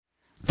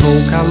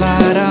Vou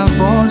calar a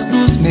voz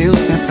dos meus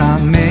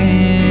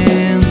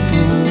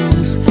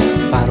pensamentos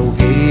para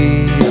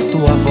ouvir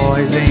tua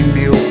voz em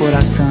meu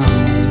coração.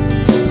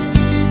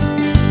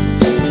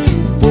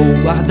 Vou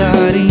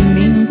guardar em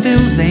mim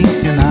teus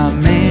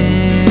ensinamentos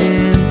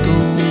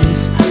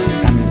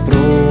para me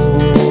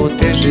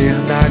proteger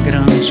da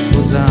grande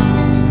ilusão.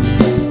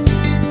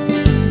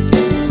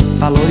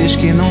 Valores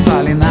que não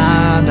valem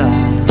nada,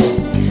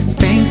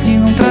 bens que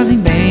não trazem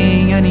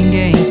bem a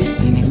ninguém,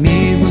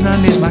 inimigos na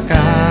mesma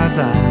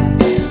casa,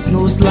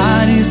 nos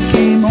lares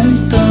que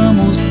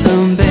montamos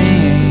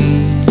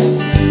também.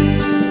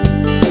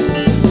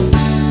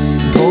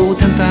 Vou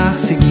tentar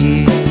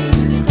seguir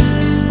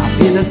a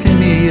vida sem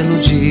me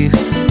iludir,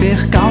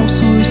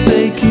 percalços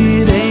sei que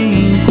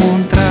irei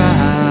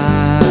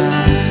encontrar,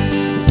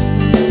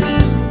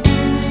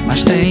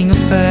 mas tenho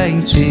fé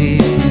em ti,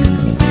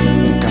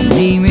 no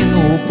caminho e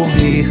no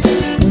porvir.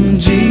 Um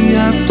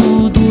dia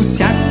tudo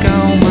se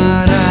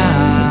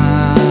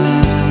acalmará.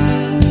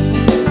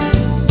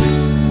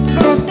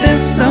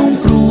 Proteção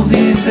pro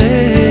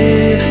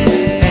viver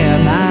é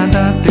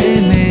nada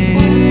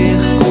temer,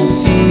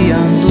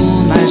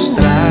 confiando na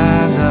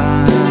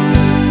estrada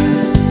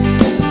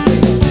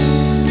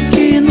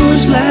que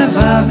nos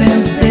leva a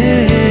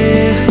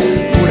vencer,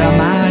 por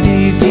amar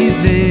e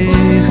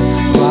viver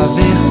tua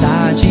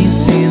verdade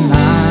ensinada.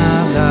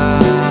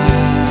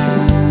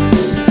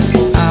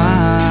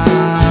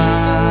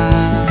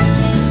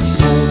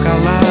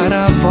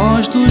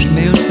 Dos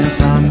meus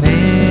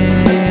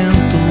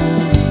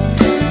pensamentos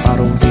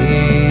para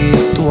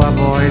ouvir tua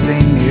voz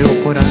em meu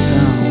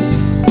coração.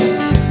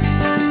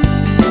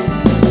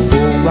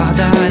 Vou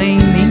guardar em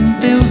mim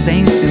teus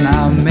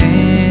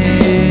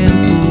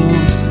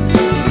ensinamentos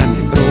para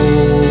me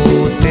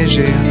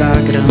proteger da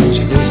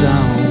grande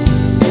ilusão.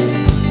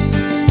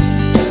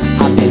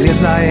 A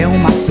beleza é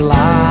uma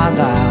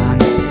cilada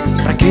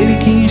para aquele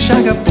que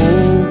enxerga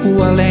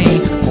pouco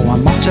além. Com a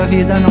morte a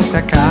vida não se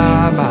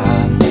acaba,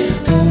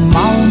 o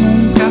mal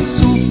nunca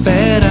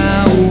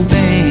supera o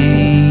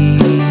bem.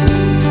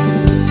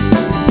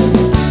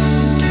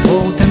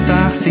 Vou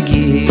tentar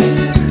seguir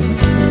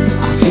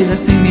a vida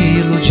sem me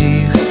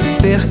iludir,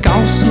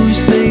 percalços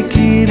sei que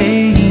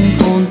irei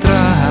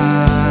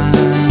encontrar,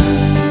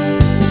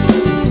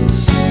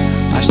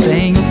 mas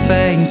tenho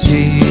fé em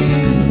ti,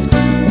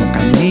 no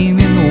caminho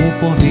e no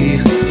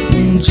porvir.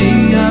 Um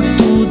dia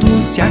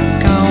tudo se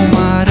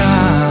acalmará.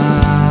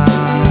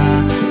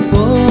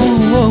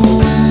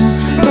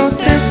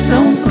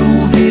 Proteção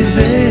pro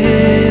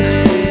viver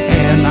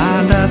é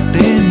nada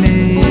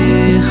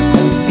temer,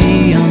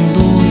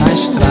 confiando na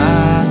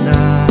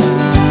estrada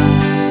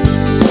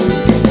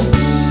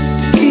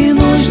que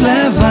nos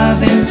leva a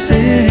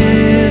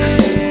vencer,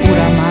 por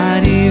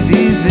amar e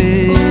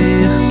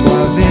viver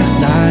tua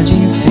verdade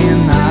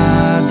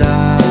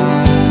ensinada.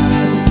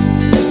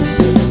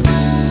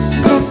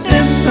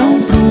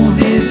 Proteção pro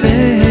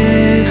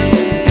viver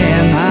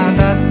é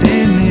nada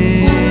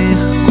temer,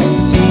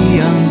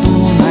 confiando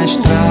na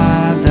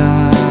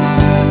estrada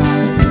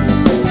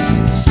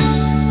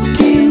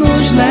que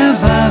nos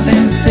leva a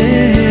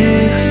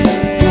vencer,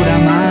 por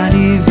amar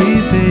e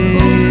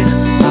viver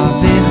a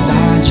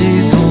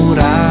verdade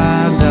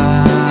dourada.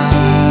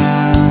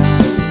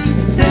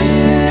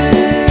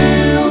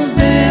 Deus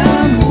é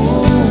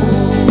amor,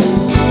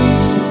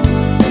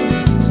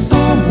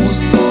 somos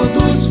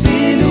todos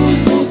filhos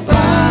do Pai.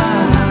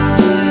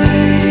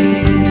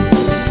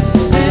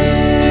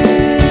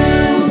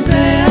 Deus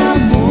é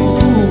amor,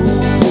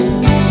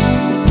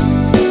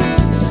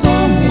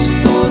 somos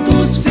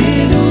todos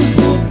filhos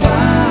do Pai.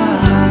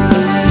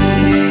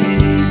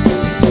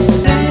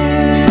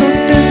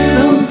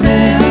 Proteção é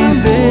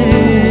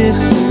viver,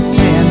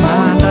 é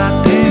nada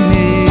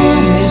temer,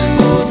 somos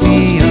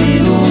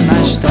confiando na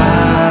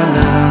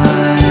estrada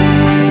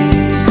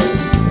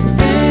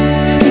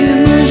que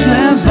nos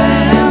leva a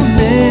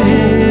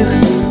vencer,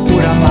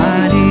 por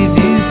amar e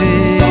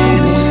viver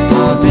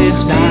a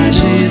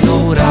verdade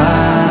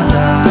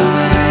dourada,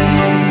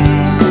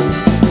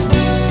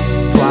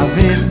 tua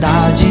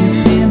verdade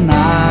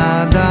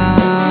ensinada,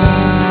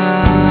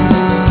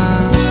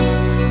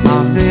 a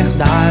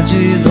verdade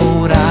dourada.